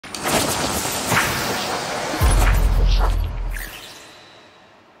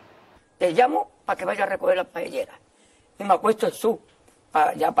te llamo para que vayas a recoger las paelleras. Y me acuesto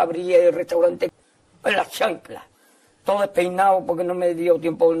en ya para abrir el restaurante, en las chanclas. Todo despeinado porque no me dio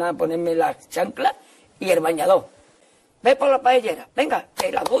tiempo nada ponerme las chanclas y el bañador. Ve por la paellera, venga, que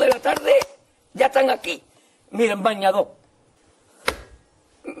a las 2 de la tarde ya están aquí. Mira el bañador.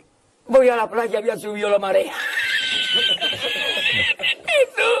 Voy a la playa, había subido la marea. ¿Y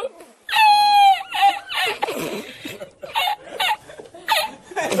tú?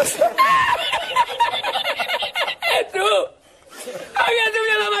 ¿Tú? Había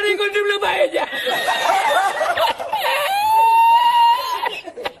subido la marea y encontré una paella.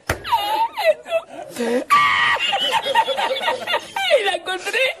 Y la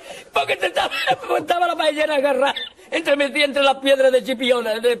encontré porque estaba la paellera agarrada metida entre las piedras de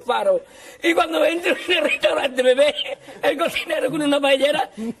Chipiona, del faro. Y cuando entro en el restaurante me ve el cocinero con una paellera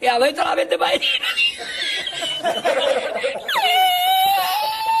y a veces la vende paellera.